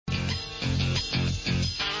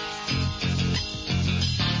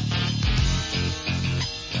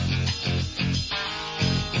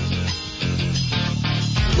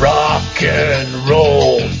Rock and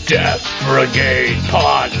Roll Death Brigade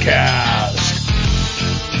podcast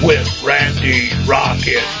with Randy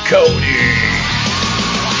Rocket Cody.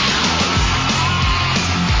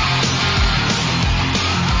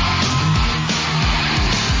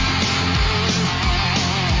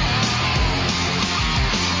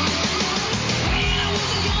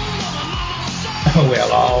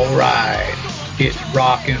 Well, all right. It's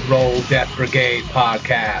Rock and Roll Death Brigade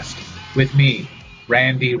podcast with me,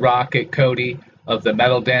 Randy Rocket Cody of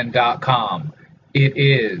themetalden.com. It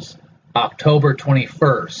is October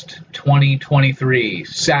 21st, 2023,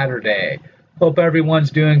 Saturday. Hope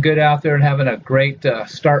everyone's doing good out there and having a great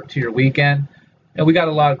start to your weekend. And we got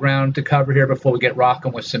a lot of ground to cover here before we get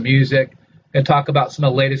rocking with some music. And talk about some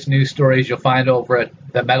of the latest news stories you'll find over at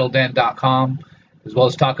themetalden.com, as well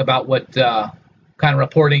as talk about what kind of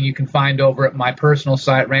reporting you can find over at my personal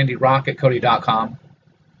site, randyrocketcody.com.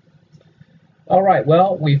 All right,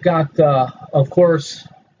 well, we've got, of course,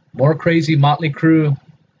 more crazy Motley Crue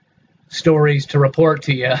stories to report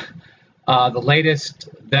to you. The latest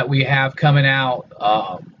that we have coming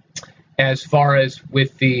out as far as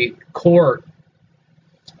with the court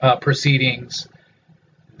proceedings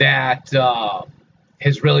that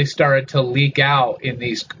has really started to leak out in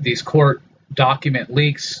these court document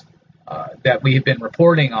leaks that we have been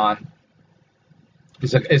reporting on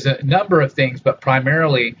is a number of things, but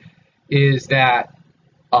primarily is that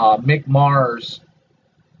Mick Mars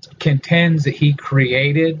contends that he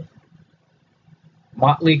created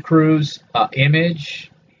Motley Crue's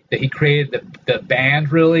image, that he created the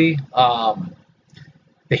band really, that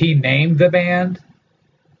he named the band,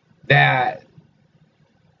 that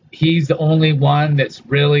he's the only one that's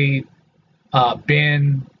really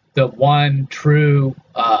been the one true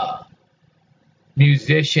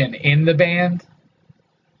musician in the band,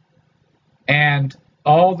 and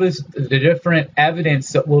all the different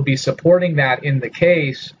evidence that will be supporting that in the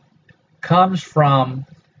case comes from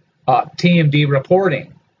TMD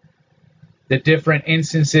reporting. The different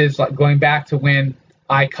instances, like going back to when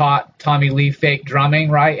I caught Tommy Lee fake drumming,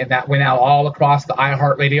 right, and that went out all across the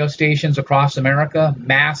iHeart radio stations across America.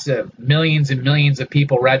 Massive, millions and millions of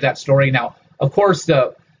people read that story. Now, of course,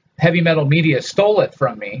 the heavy metal media stole it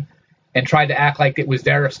from me and tried to act like it was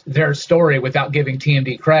their story without giving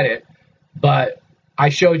TMD credit. But I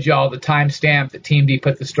showed you all the timestamp that TMD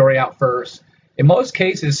put the story out first. In most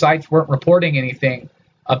cases, sites weren't reporting anything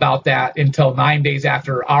about that until 9 days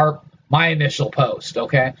after my initial post,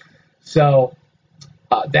 okay? So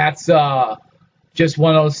that's just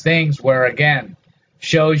one of those things where, again,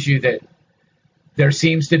 shows you that there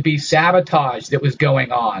seems to be sabotage that was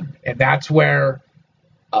going on. And that's where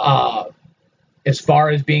as far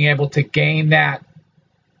as being able to gain that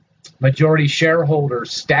majority shareholder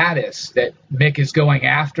status that Mick is going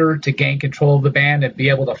after to gain control of the band and be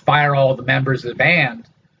able to fire all the members of the band,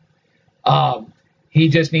 he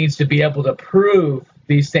just needs to be able to prove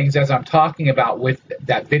these things as I'm talking about with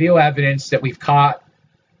that video evidence that we've caught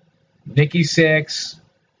Nikki Sixx,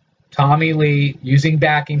 Tommy Lee using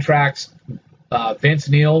backing tracks, Vince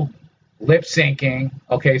Neil lip syncing.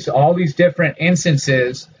 Okay, so all these different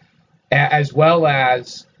instances, as well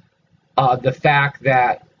as the fact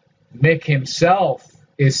that Mick himself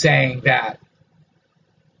is saying that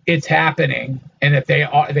it's happening and that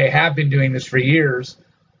they have been doing this for years.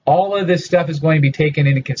 All of this stuff is going to be taken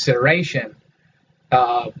into consideration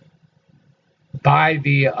by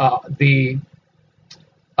the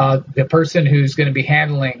person who's going to be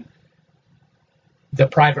handling the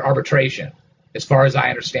private arbitration, as far as I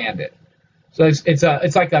understand it. So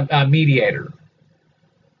it's like a mediator.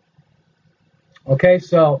 Okay,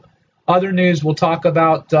 so other news we'll talk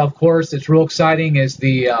about, of course, it's real exciting, is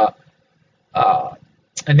the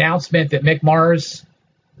announcement that Mick Mars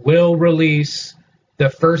will release the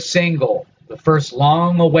first single, the first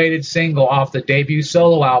long-awaited single off the debut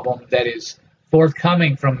solo album that is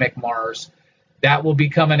forthcoming from Mick Mars. That will be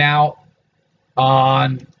coming out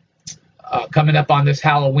coming up on this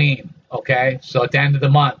Halloween, okay? So at the end of the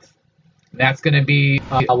month. And that's going to be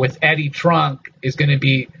with Eddie Trunk, is going to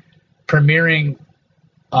be premiering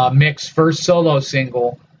Mick's first solo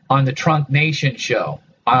single on the Trunk Nation show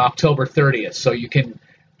on October 30th. So you can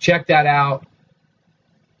check that out.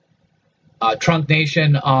 Trunk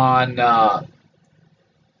Nation on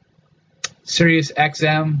Sirius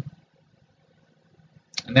XM.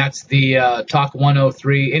 And that's the Talk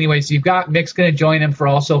 103. Anyways, you've got Mick's going to join him for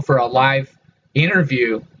a live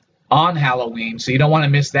interview on Halloween. So you don't want to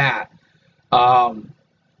miss that.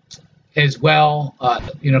 As well,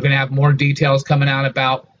 going to have more details coming out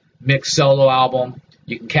about Mick's solo album.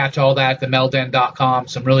 You can catch all that at themetalden.com.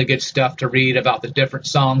 Some really good stuff to read about the different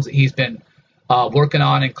songs that he's been working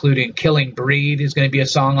on, including Killing Breed is going to be a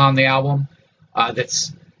song on the album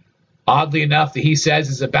that's oddly enough that he says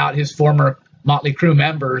is about his former Motley Crue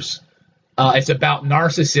members. It's about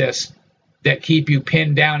narcissists that keep you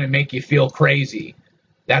pinned down and make you feel crazy.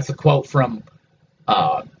 That's a quote from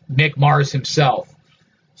Mick Mars himself.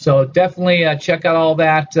 So definitely check out all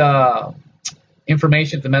that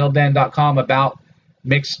information at themetalden.com about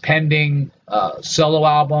Mick's pending solo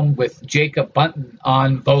album with Jacob Bunton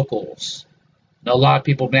on vocals. I know a lot of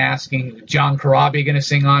people have been asking, John Corabi going to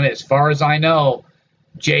sing on it? As far as I know,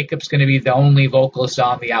 Jacob's going to be the only vocalist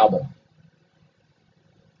on the album.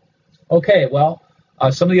 Okay, well,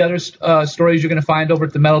 some of the other stories you're going to find over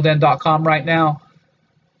at themetalden.com right now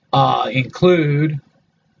include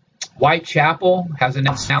Whitechapel has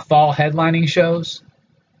announced fall headlining shows.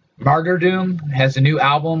 Martyrdom has a new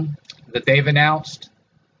album that they've announced.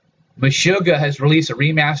 Meshuggah has released a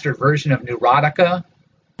remastered version of Neurotica.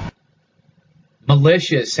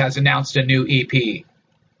 Malicious has announced a new EP.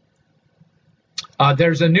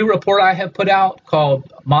 There's a new report I have put out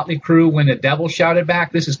called Motley Crue When the Devil Shouted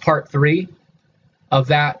Back. This is part 3 of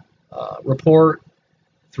that report,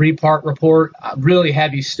 3-part report, really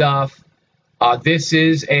heavy stuff. This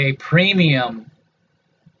is a premium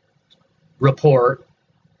report,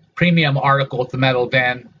 premium article at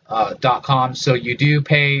themetalden.com. So you can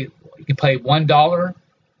pay $1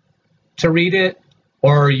 to read it,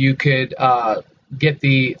 or you could get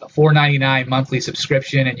the $4.99 monthly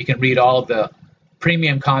subscription, and you can read all of the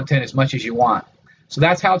premium content as much as you want. So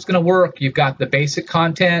that's how it's going to work. You've got the basic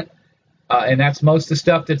content, and that's most of the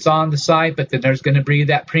stuff that's on the site, but then there's going to be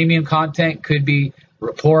that premium content. Could be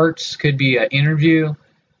reports, could be an interview,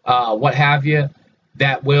 what have you,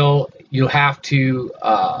 that you'll have to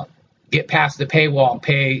get past the paywall and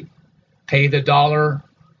pay the $1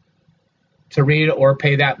 to read it, or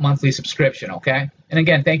pay that monthly subscription, okay? And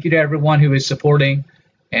again, thank you to everyone who is supporting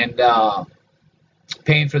and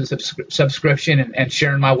paying for the subscription and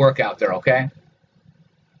sharing my work out there, okay?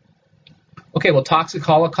 Okay, well, Toxic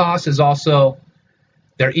Holocaust is also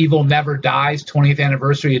their Evil Never Dies 20th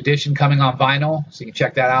Anniversary Edition coming on vinyl, so you can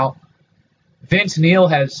check that out. Vince Neil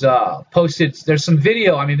has posted, there's some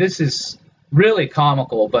video, I mean, this is really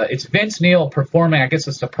comical, but it's Vince Neil performing, I guess,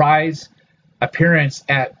 a surprise appearance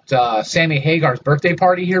at Sammy Hagar's birthday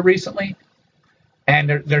party here recently.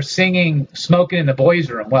 And they're singing Smoking in the Boys'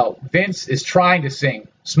 Room. Well, Vince is trying to sing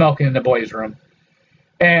Smoking in the Boys' Room,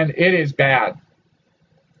 and it is bad.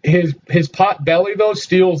 His pot belly, though,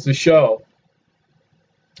 steals the show.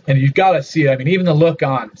 And you've got to see it. I mean, even the look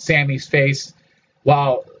on Sammy's face,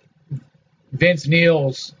 while Vince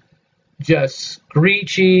Neil's just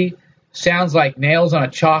screechy, sounds like nails on a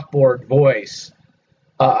chalkboard voice,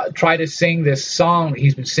 try to sing this song that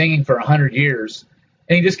he's been singing for 100 years,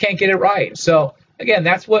 and he just can't get it right. So, again,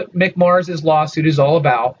 that's what Mick Mars' lawsuit is all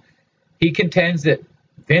about. He contends that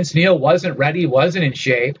Vince Neil wasn't ready, wasn't in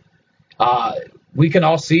shape. We can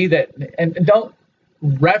all see that, and don't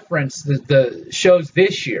reference the shows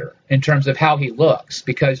this year in terms of how he looks,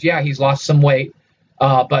 because, yeah, he's lost some weight,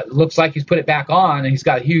 but it looks like he's put it back on, and he's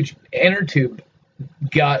got a huge inner tube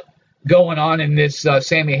gut going on in this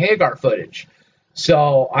Sammy Hagar footage.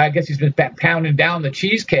 So I guess he's been pounding down the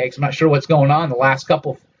cheesecakes. I'm not sure what's going on the last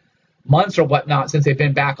couple months or whatnot since they've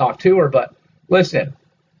been back off tour. But listen,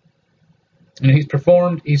 he's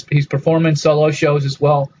performed. He's performing solo shows as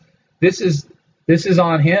well. This is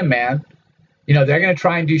on him, man. You know, they're going to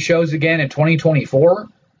try and do shows again in 2024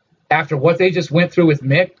 after what they just went through with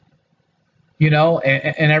Mick, you know,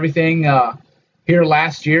 and everything here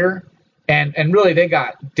last year. And really, they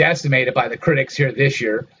got decimated by the critics here this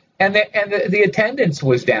year. And the attendance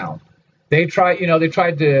was down. They tried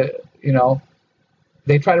to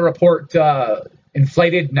report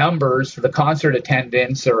inflated numbers for the concert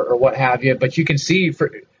attendance or what have you, but you can see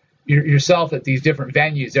for yourself at these different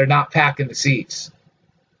venues, they're not packing the seats.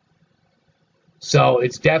 So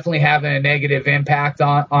it's definitely having a negative impact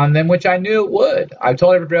on them, which I knew it would. I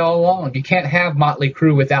told everybody all along, you can't have Motley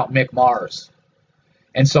Crue without Mick Mars.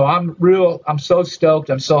 And so I'm so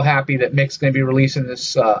stoked. I'm so happy that Mick's going to be releasing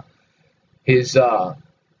this his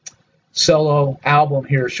solo album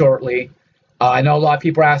here shortly. I know a lot of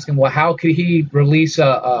people are asking, well, how could he release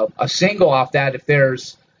a single off that if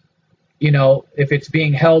there's, you know, if it's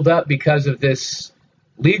being held up because of this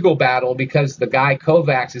legal battle, because the guy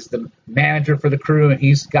Kovacs is the manager for the Crue and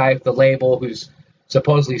he's the guy at the label who's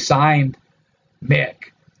supposedly signed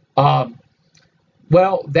Mick.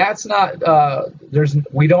 Well, that's not,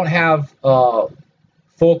 we don't have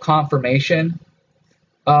full confirmation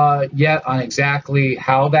yet on exactly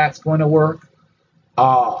how that's going to work.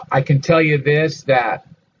 I can tell you this, that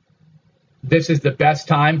this is the best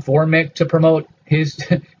time for Mick to promote his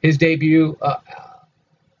debut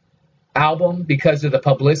album because of the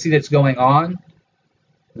publicity that's going on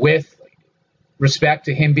with respect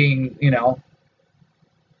to him being,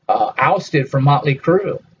 ousted from Motley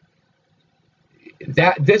Crue.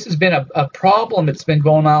 This has been a problem that's been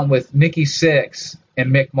going on with Nikki Sixx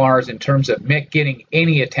and Mick Mars in terms of Mick getting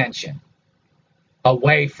any attention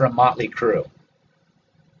away from Motley Crue.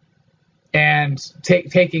 And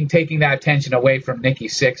taking that attention away from Nikki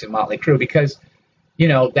Sixx and Motley Crue, because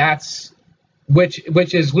that's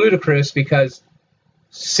which is ludicrous, because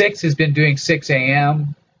Sixx has been doing 6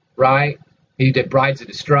 a.m. right. He did Brides of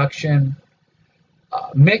Destruction.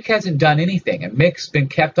 Mick hasn't done anything, and Mick's been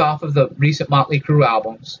kept off of the recent Motley Crue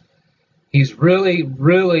albums. He's really,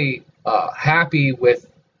 really happy with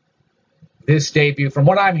this debut. From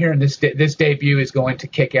what I'm hearing, this debut is going to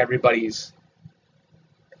kick everybody's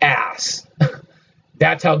ass.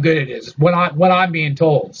 That's how good it is. When I'm being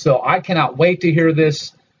told. So I cannot wait to hear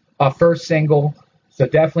this first single. So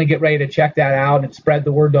definitely get ready to check that out and spread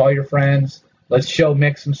the word to all your friends. Let's show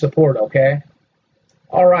Mick some support, okay?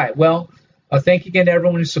 All right. Well, thank you again to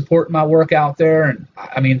everyone who's supporting my work out there. And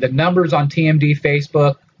I mean, the numbers on TMD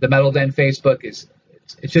Facebook, the Metal Den Facebook, it's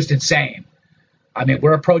just insane. I mean,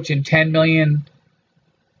 we're approaching 10 million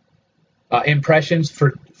impressions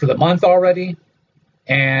for the month already.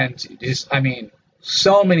 And just, I mean,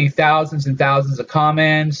 so many thousands and thousands of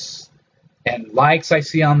comments and likes I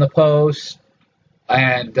see on the post,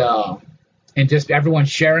 and just everyone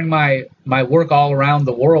sharing my work all around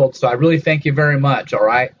the world. So I really thank you very much. All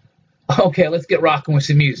right. Okay, let's get rocking with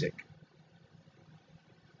some music.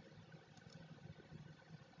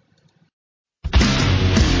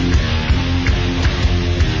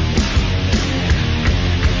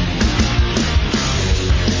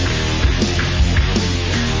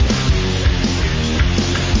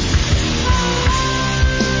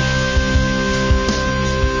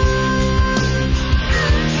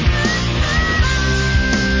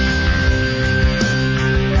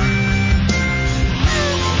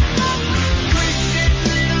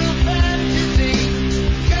 Preaching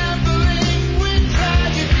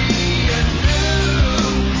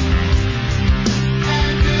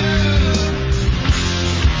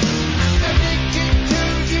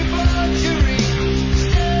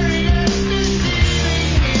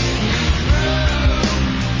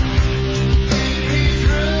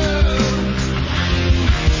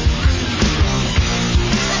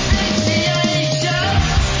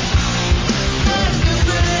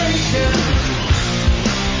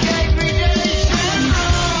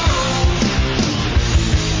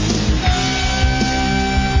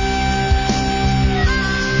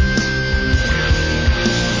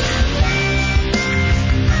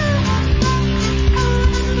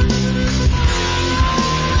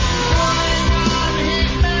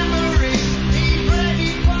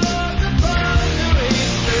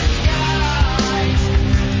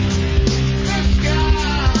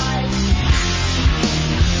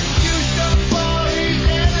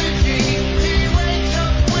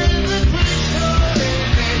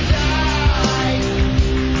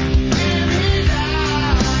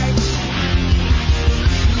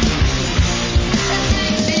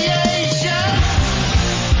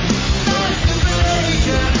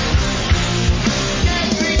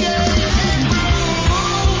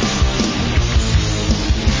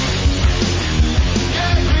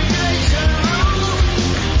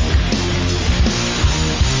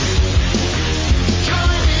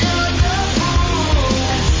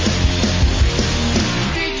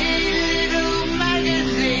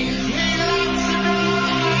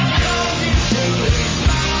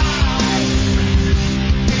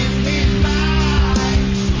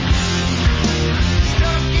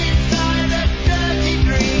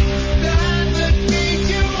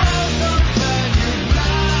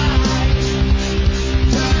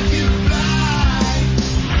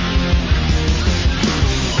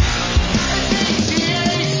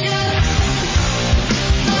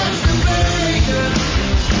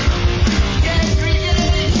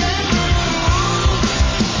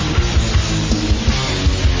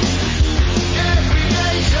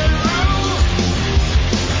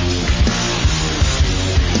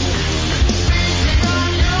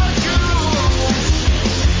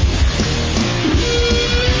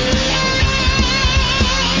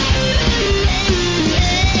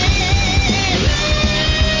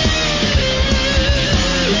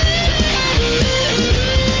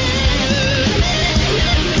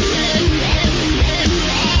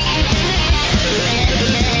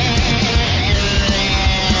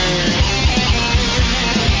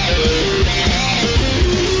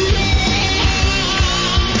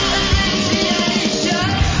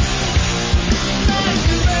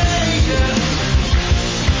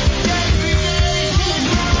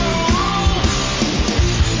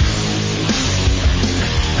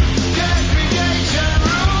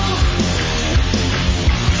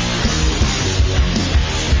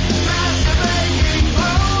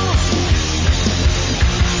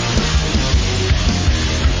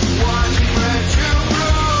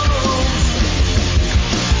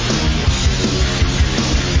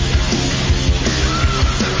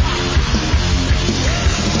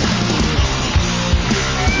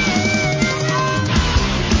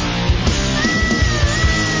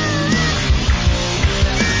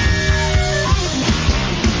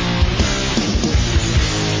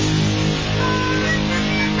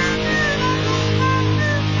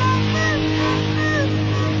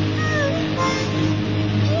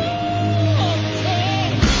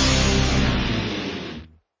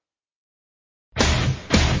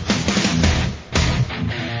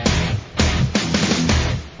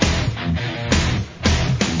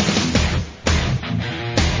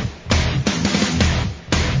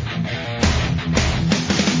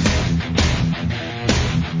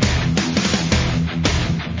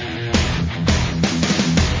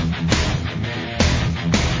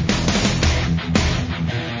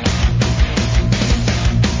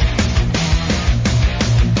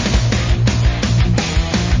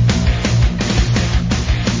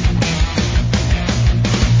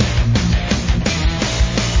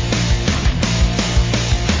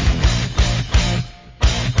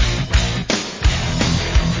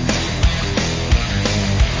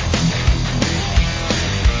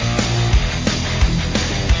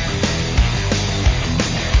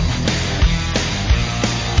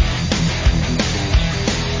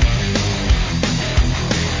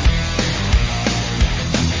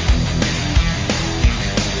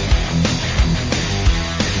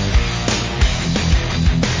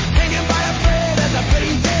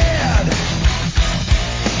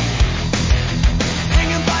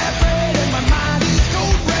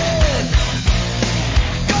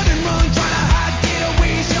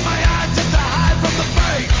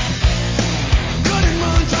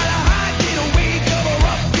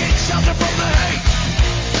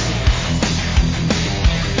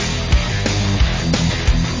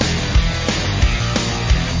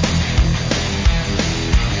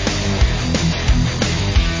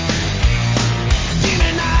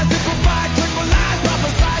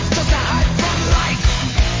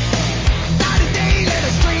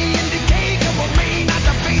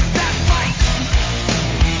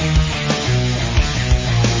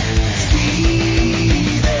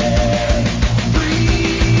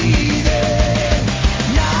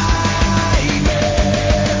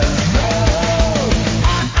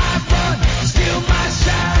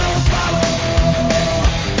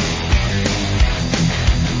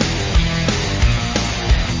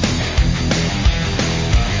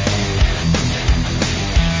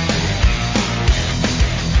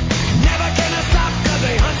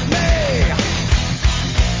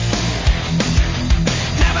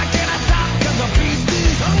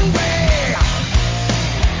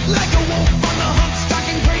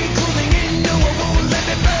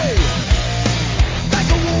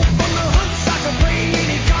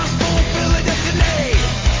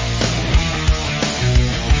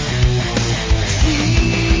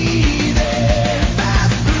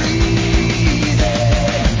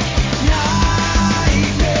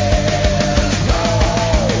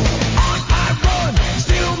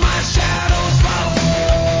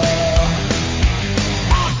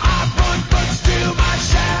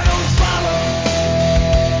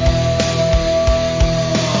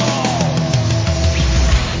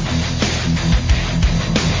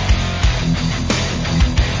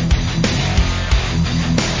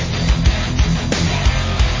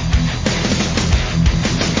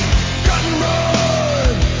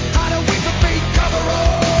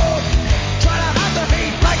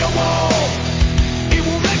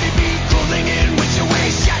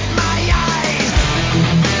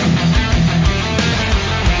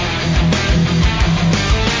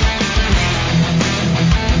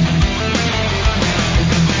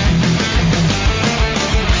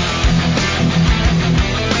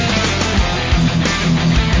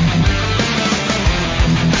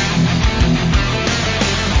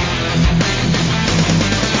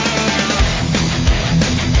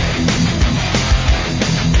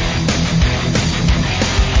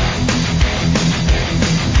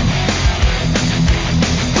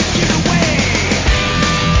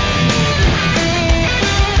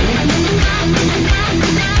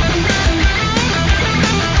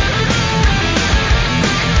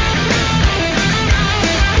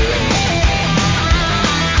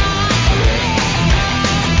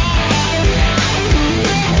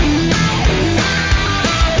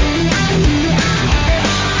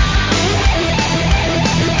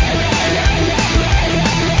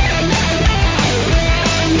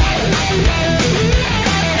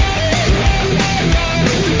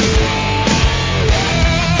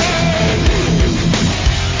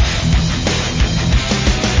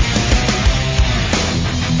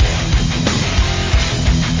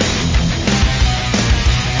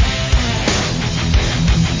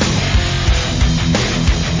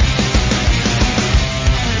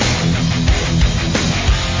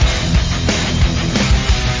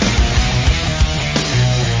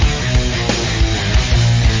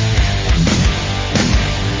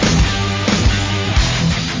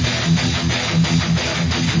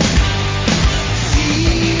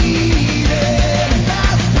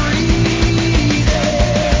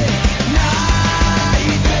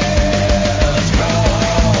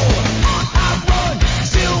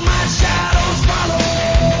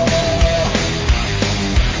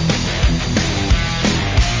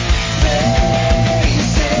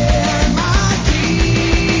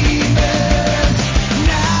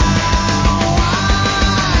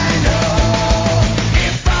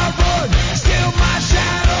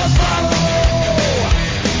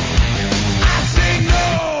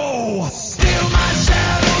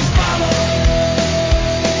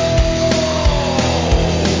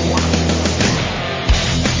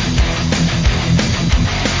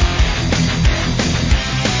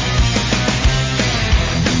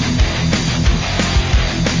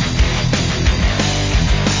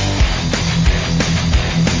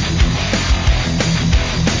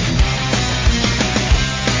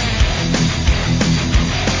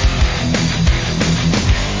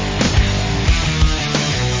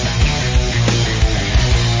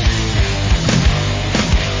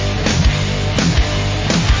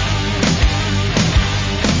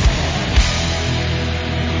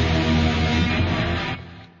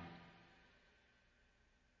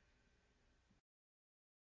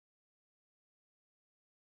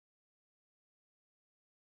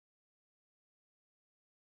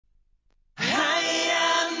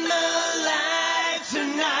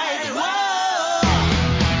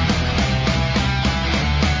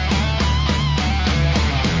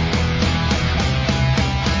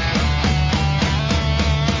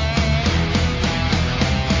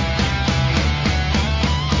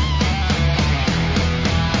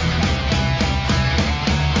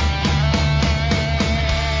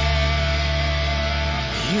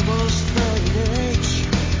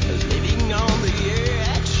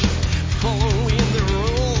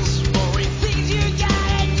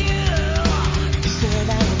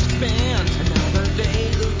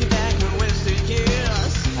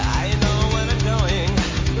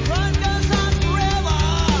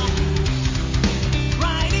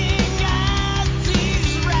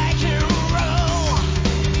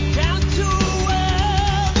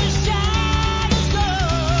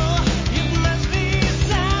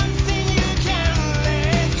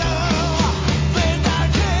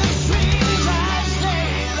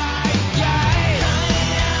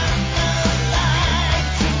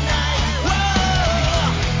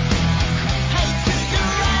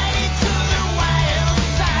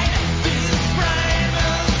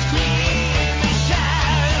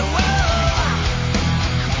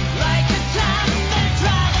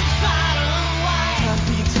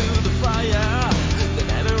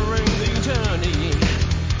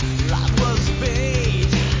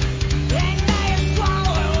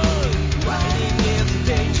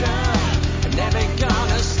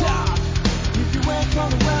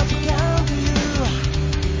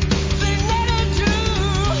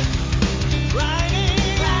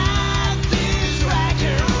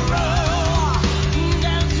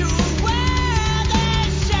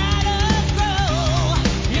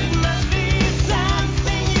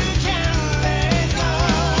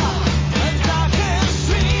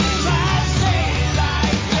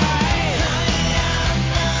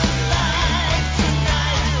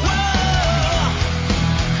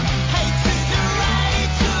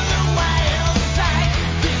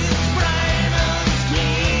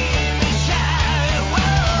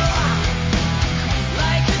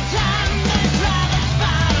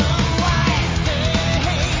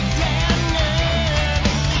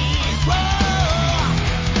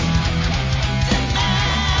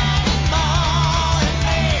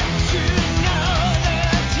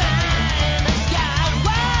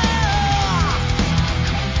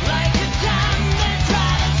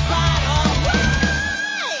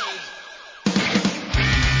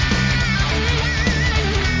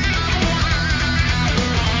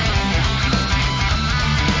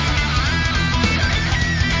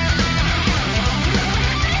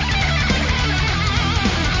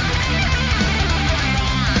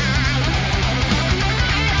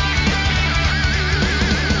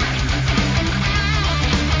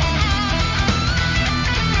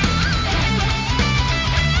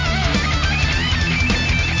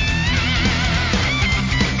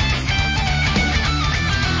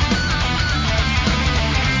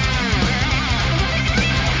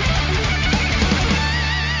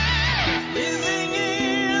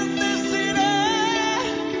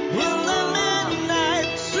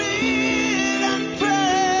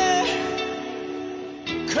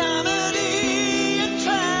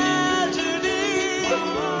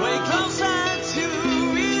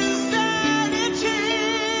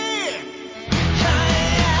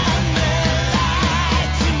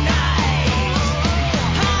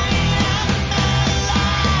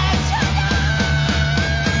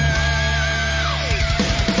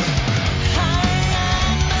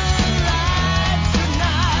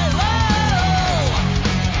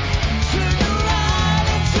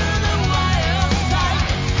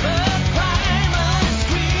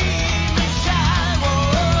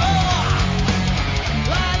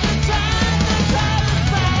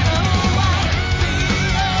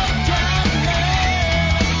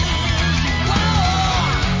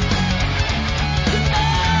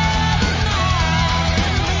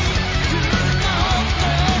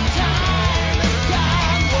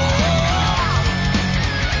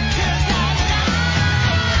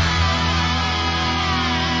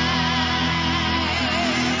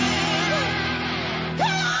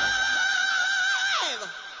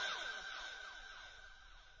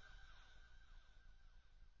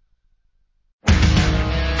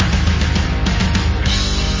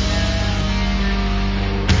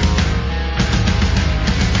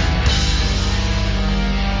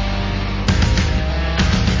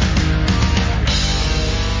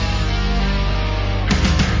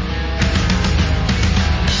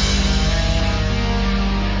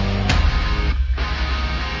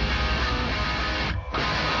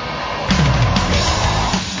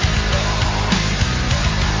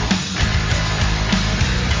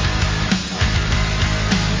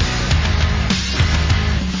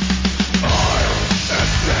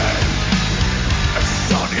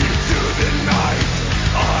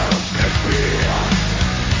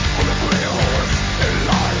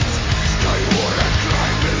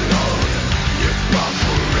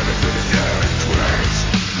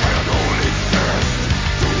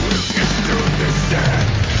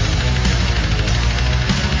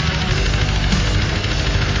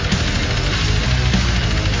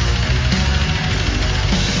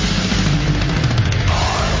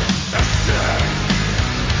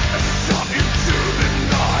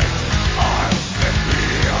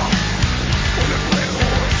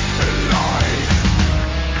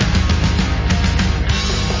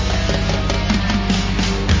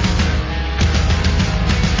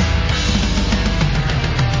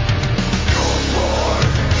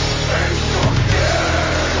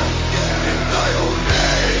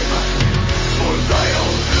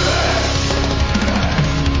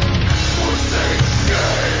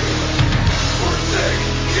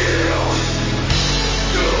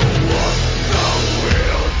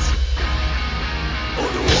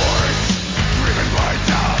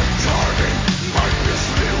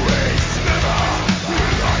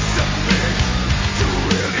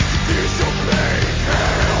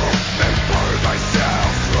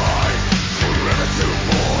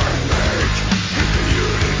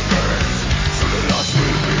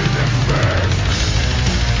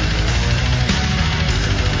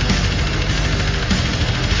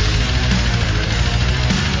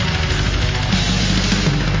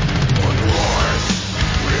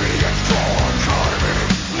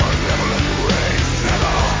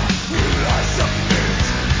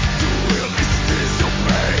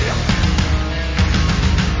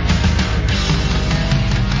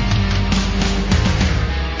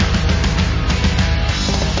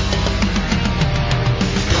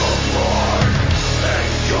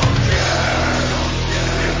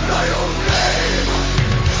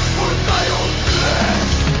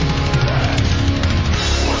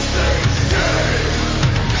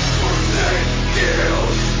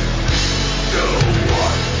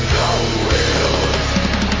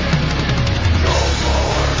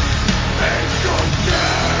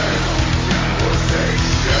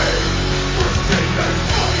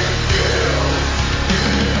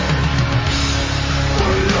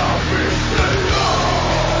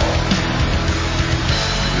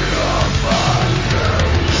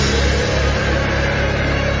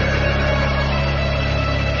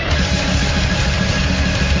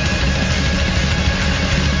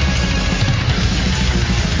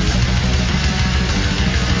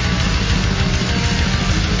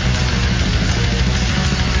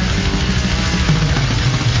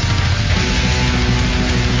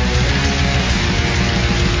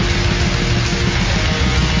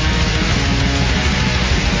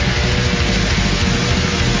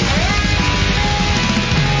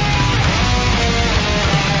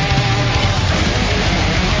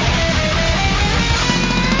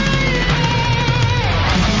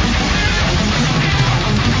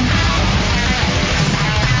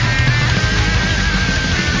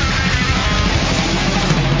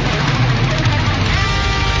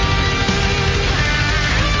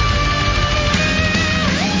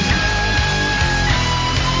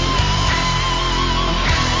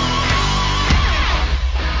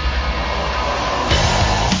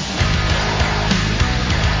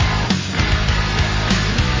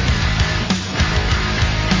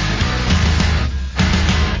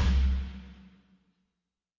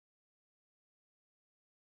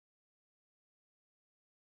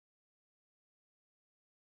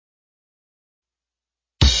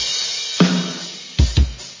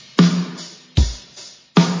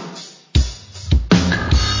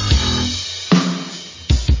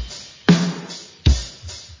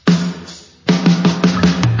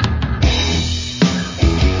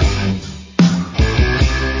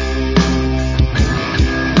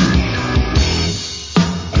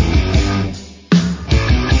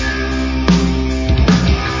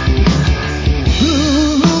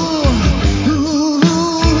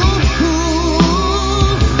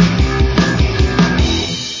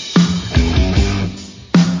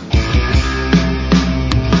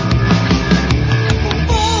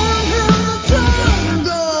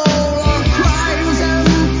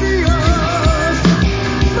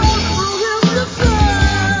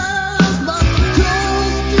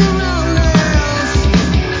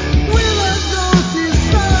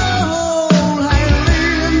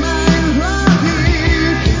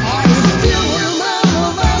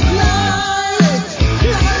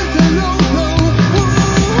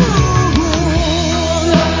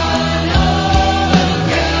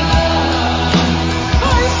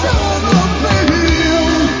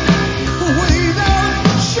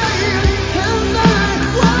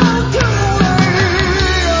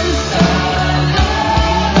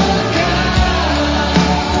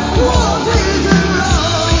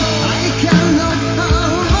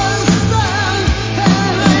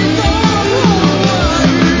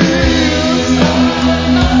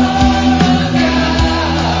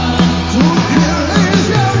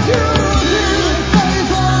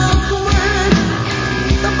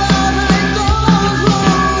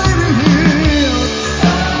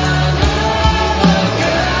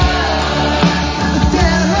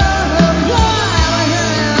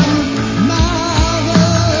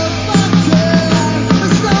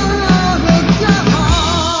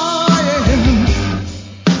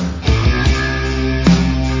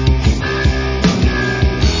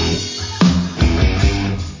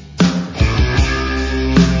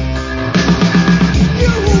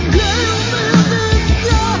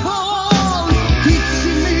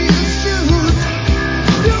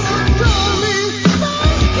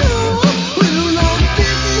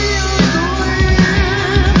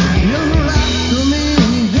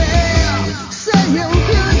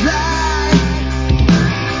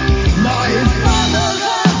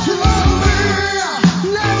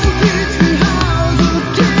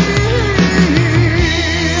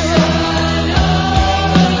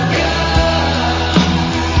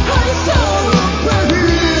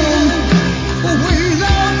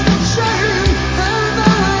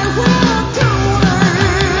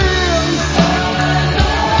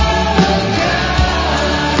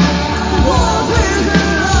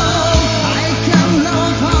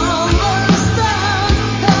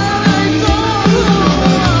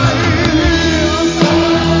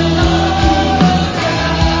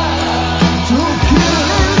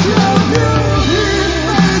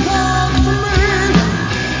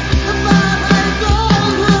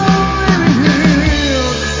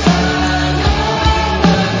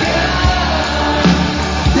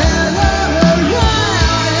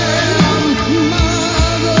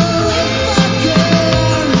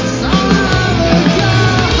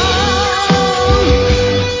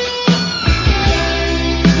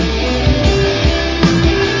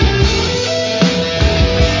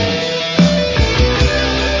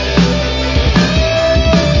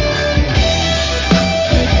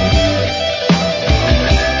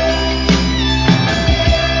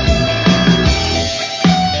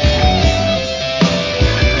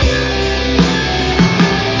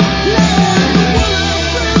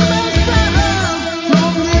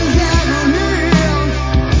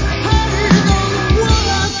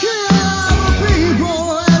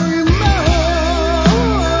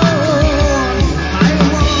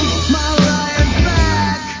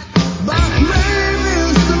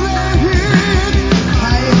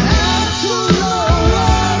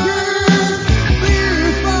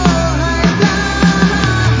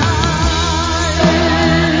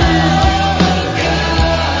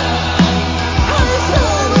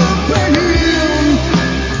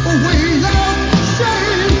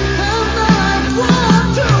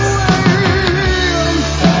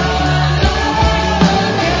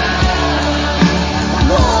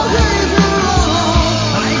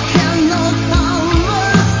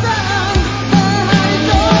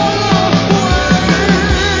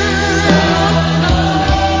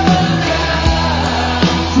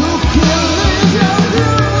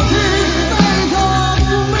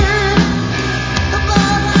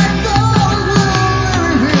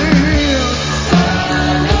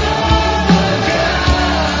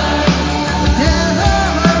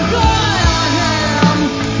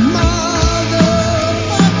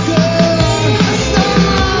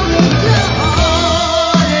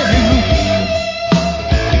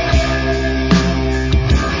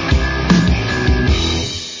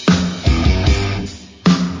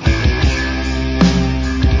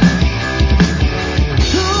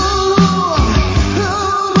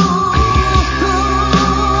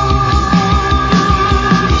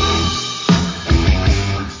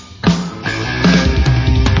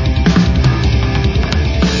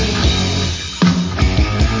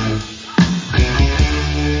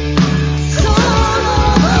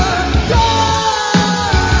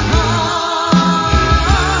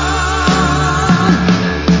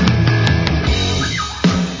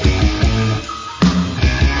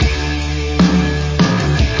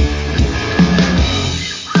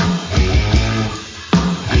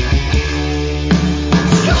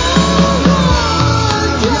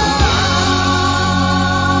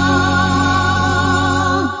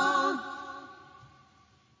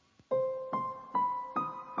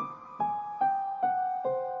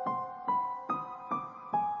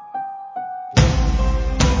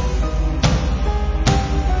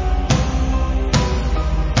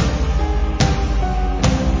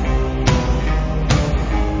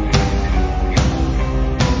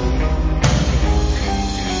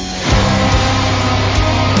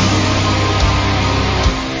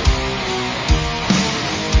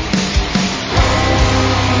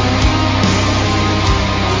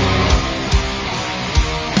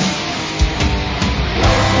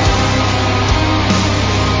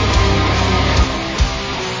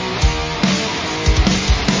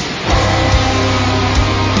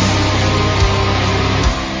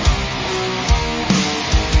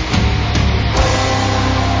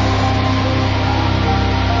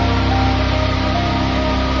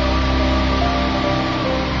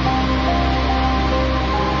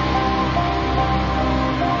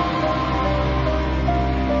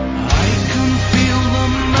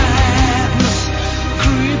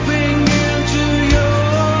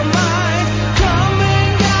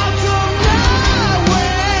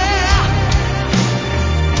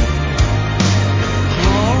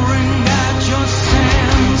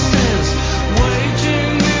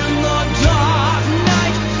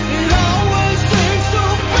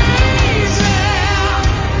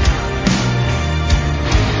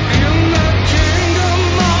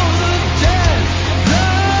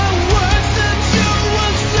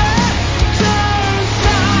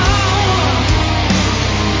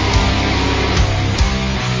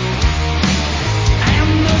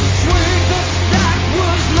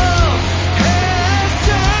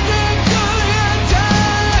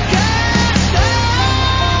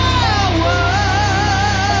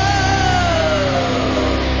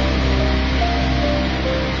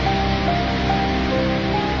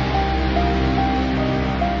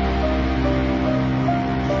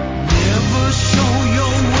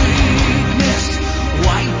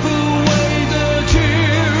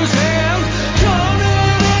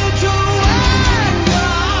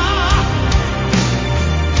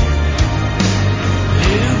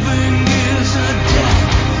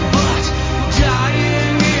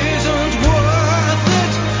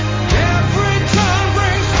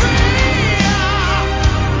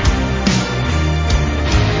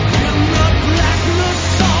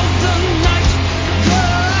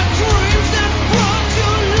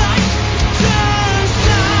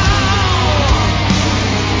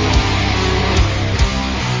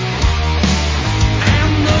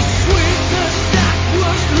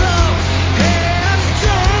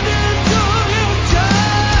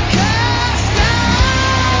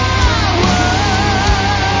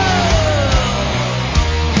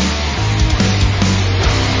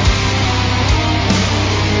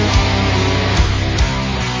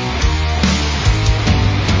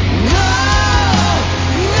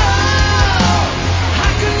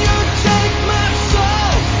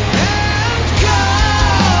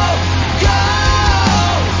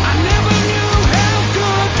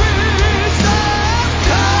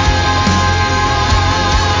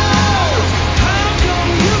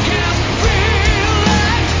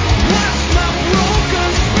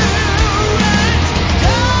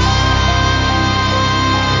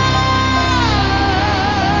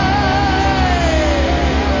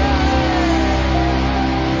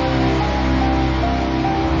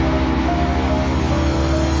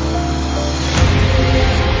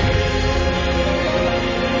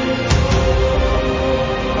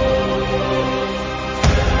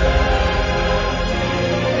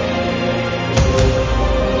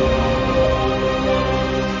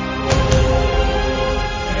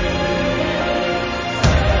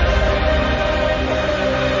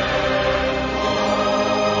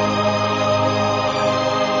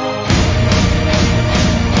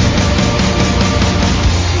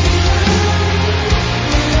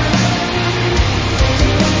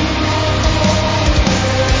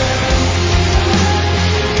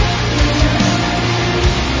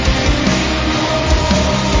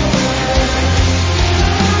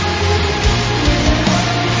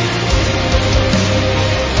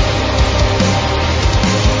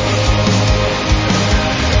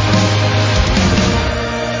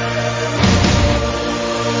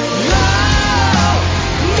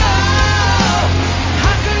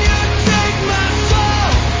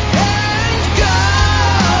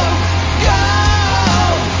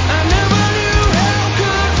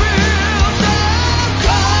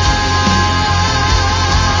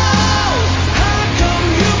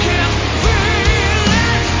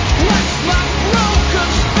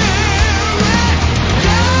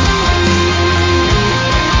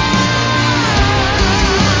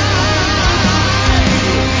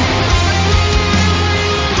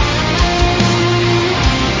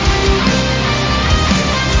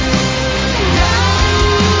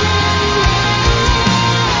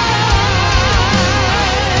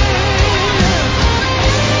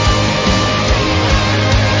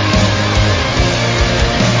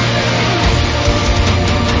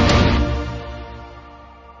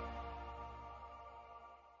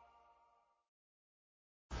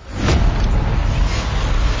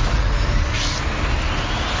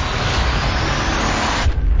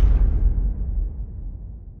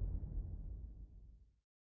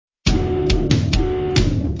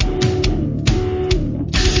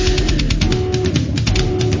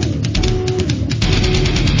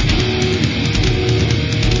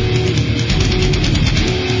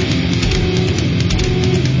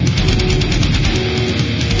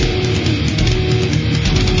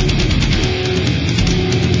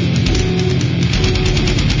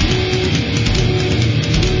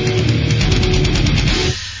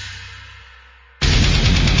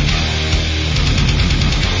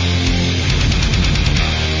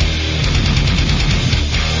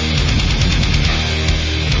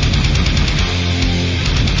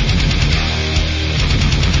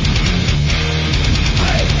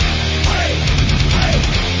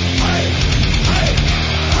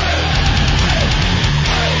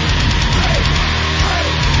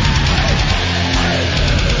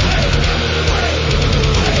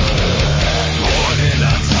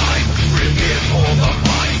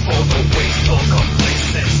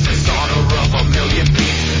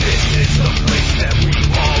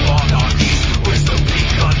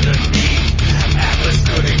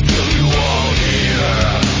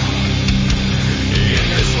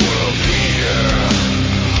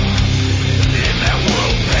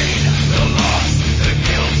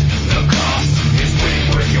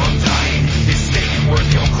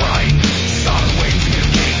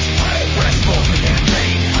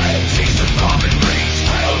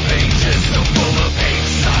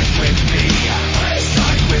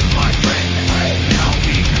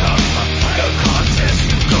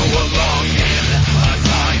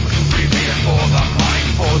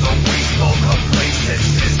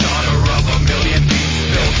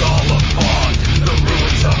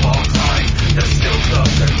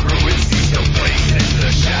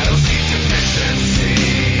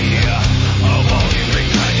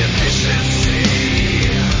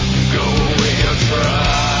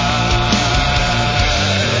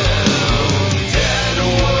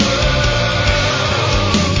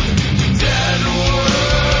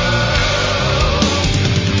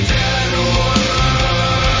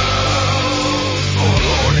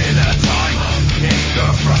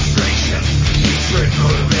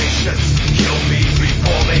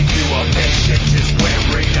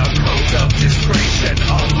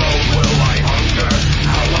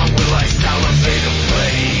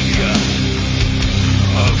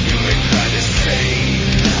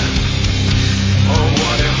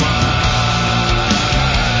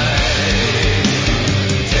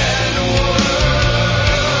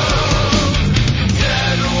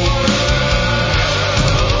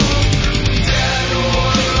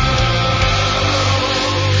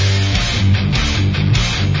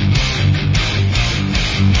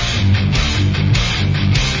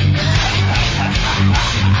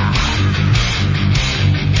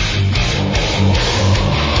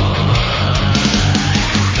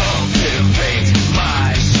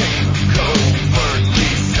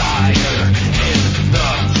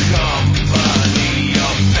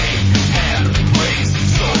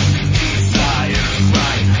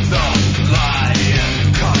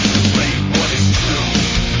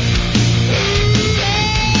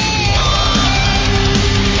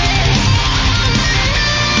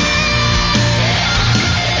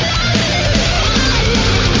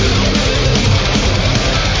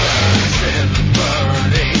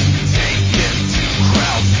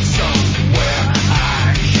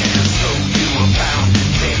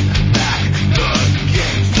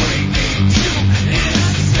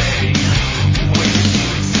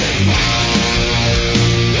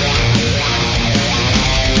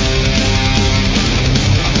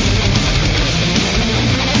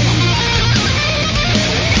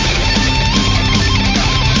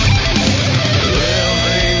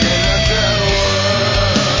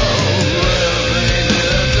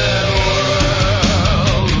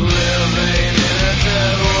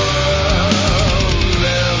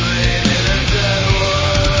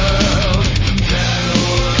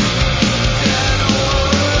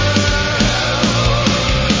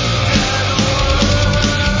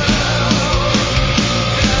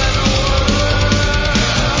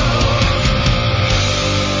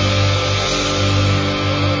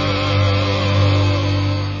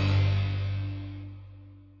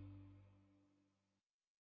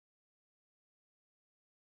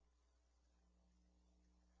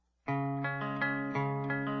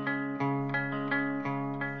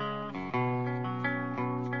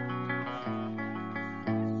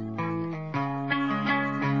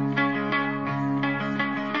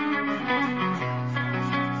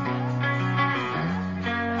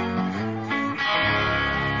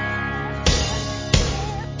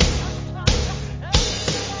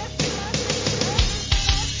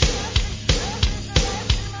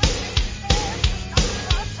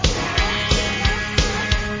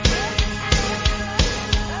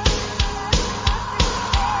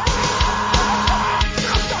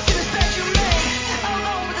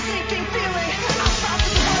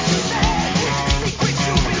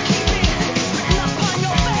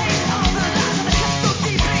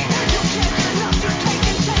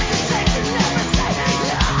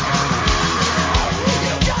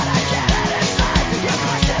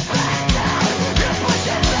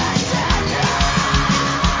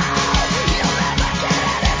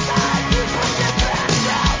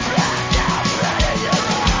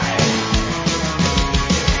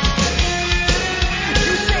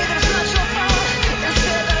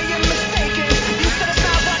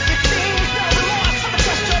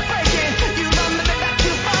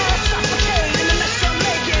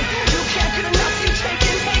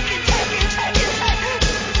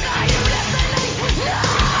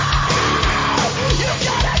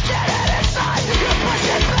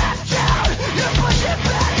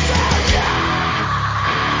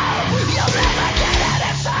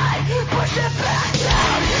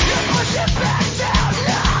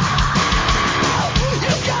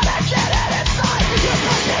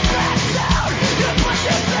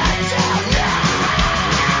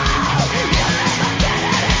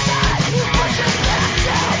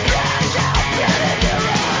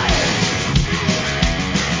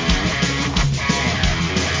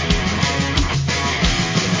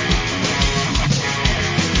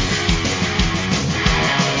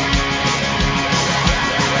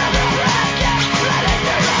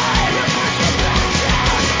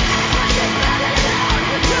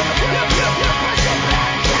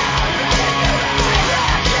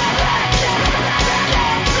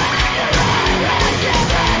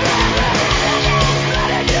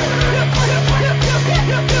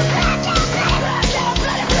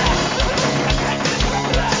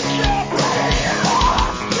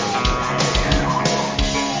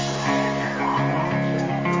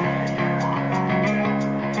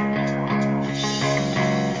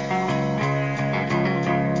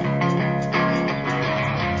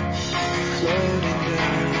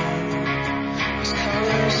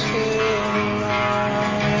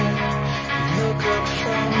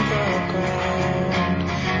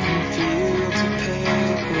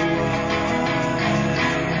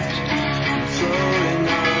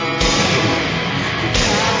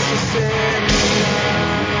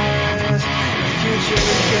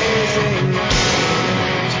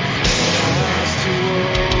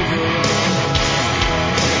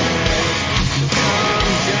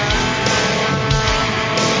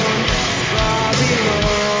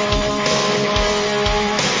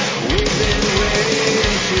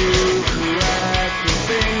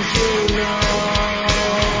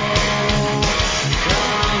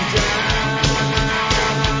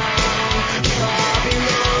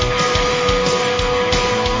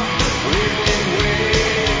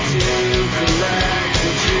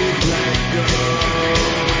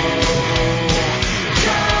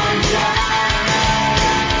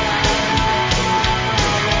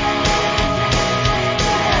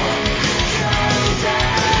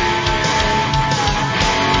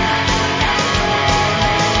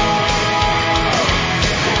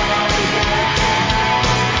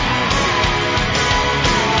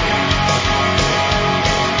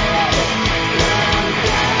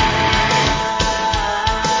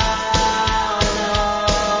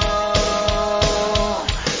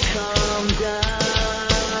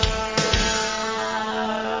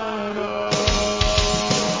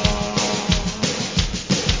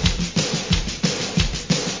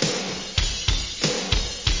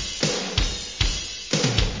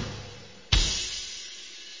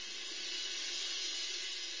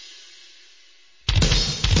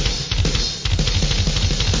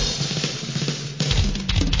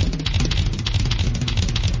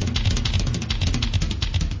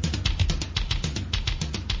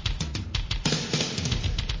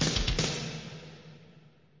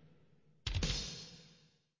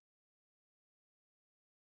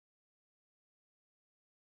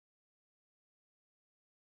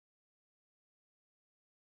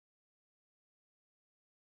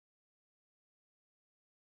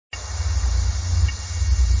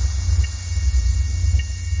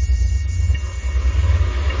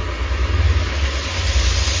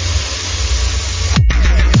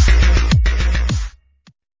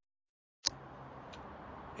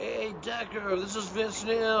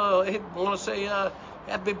listening. I want to say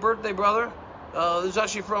happy birthday, brother. This is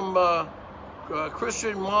actually from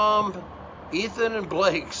Christian, Mom, Ethan, and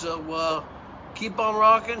Blake. So keep on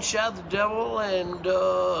rocking, shout the devil, and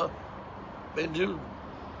do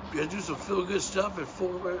some feel good stuff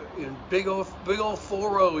in big old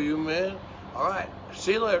 4-0, you man. All right,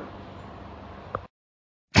 see you later.